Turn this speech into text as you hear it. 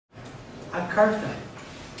a carta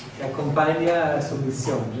que acompanha a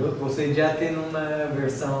submissão. Você já tem uma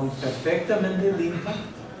versão perfeitamente limpa.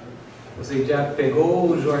 Você já pegou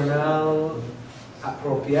o jornal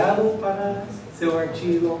apropriado para seu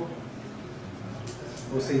artigo.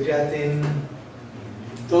 Você já tem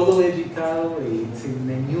todo editado e sem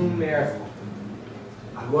nenhum erro.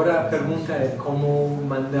 Agora a pergunta é como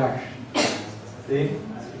mandar. Sim?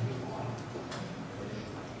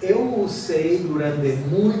 Eu usei durante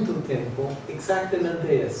muito tempo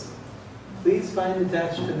exatamente isso. Please find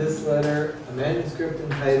attached to this letter a manuscript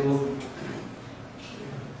entitled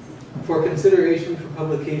For Consideration for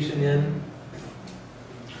Publication in.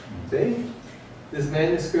 See? This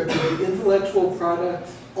manuscript is the intellectual product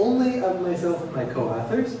only of myself and my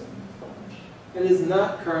co-authors, and is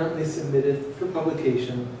not currently submitted for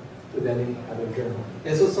publication with any other journal.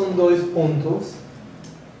 Esses são dois pontos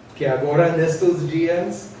que agora, nestes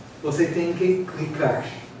dias, você tem que clicar.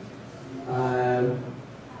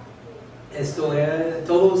 Isto é,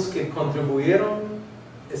 todos que contribuíram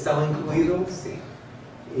estão incluídos, sim.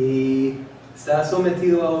 E está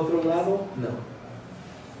sometido a outro lado? Não.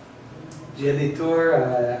 De editor,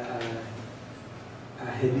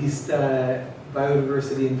 a revista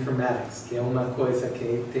Biodiversity Informatics, que é uma coisa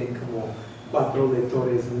que tem como 4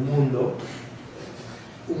 leitores no mundo.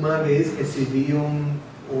 Uma vez recebi um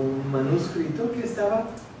manuscrito que estava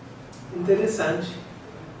interessante.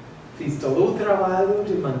 Fiz todo o trabalho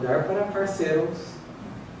de mandar para parceiros.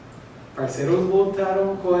 Parceiros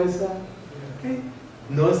voltaram coisa. Okay.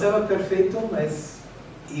 Não estava perfeito, mas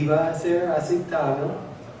ia a ser aceitável.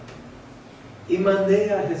 E mandei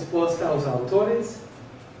a resposta aos autores.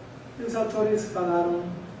 E os autores falaram: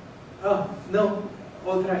 não,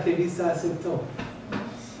 outra revista aceitou.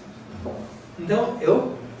 Então,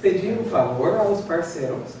 eu pedi um favor aos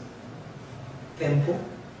parceiros, tempo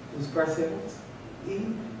dos parceiros,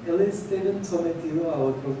 e eles terem sometido a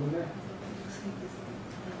outro lugar.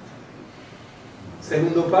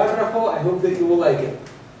 Segundo parágrafo, I hope that you will like it.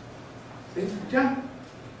 Sim? Já.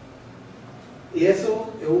 E isso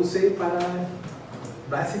eu usei para,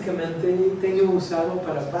 basicamente, tenho usado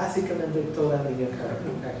para basicamente toda a minha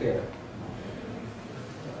carreira.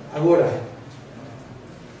 Agora,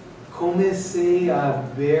 comecei a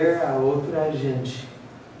ver a outra gente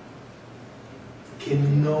que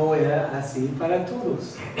não é assim para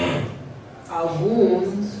todos.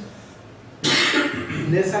 Alguns,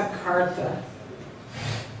 nessa carta,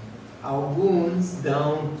 alguns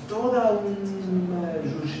dão toda uma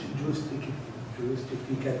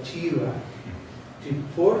justificativa de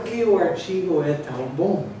por que o artigo é tão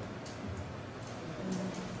bom.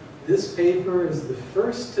 This paper is the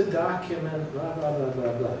first to document blah blah blah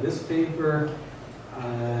blah blah. This paper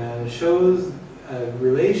shows a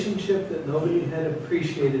relationship that nobody had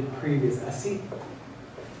appreciated previous. Assim.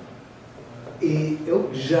 E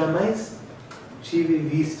eu jamais tive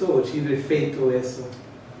visto ou tive feito isso.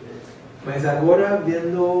 Mas agora,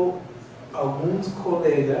 vendo alguns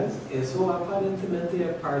colegas, isso aparentemente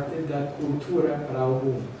é parte da cultura para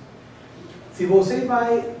alguns. Se você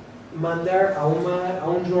vai mandar a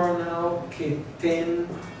um jornal que tem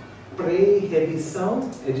pré-revisão,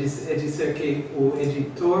 é dizer que o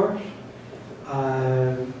editor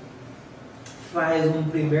faz um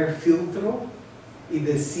primeiro filtro e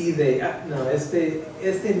decide, não,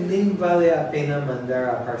 este nem vale a pena mandar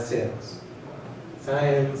a parceiros.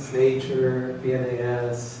 Science, Nature,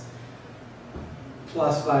 PNAS,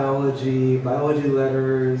 Plus Biology, Biology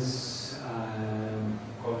Letters,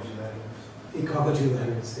 Ecology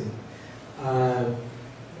Letters, sim.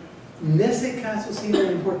 Nesse caso, sim,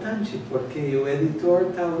 é importante, porque o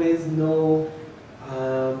editor talvez não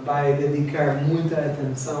vai dedicar muita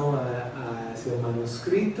atenção a seu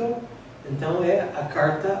manuscrito, então é a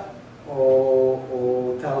carta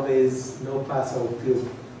ou talvez não passa o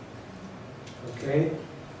filtro. Ok?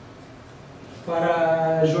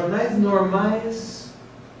 Para jornais normais,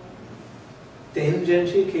 tem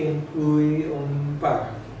gente que inclui um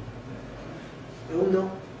parágrafo. Eu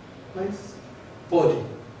não, mas pode.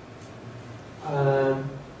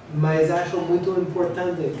 Mas acho muito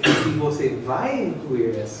importante que se você vai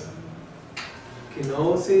incluir isso, que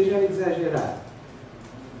não seja exagerado.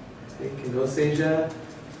 Que não seja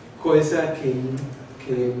coisa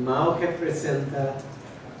que mal representa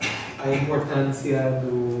a importância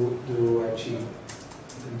do artigo.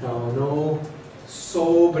 Então, não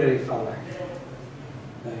sobre falar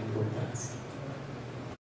da importância.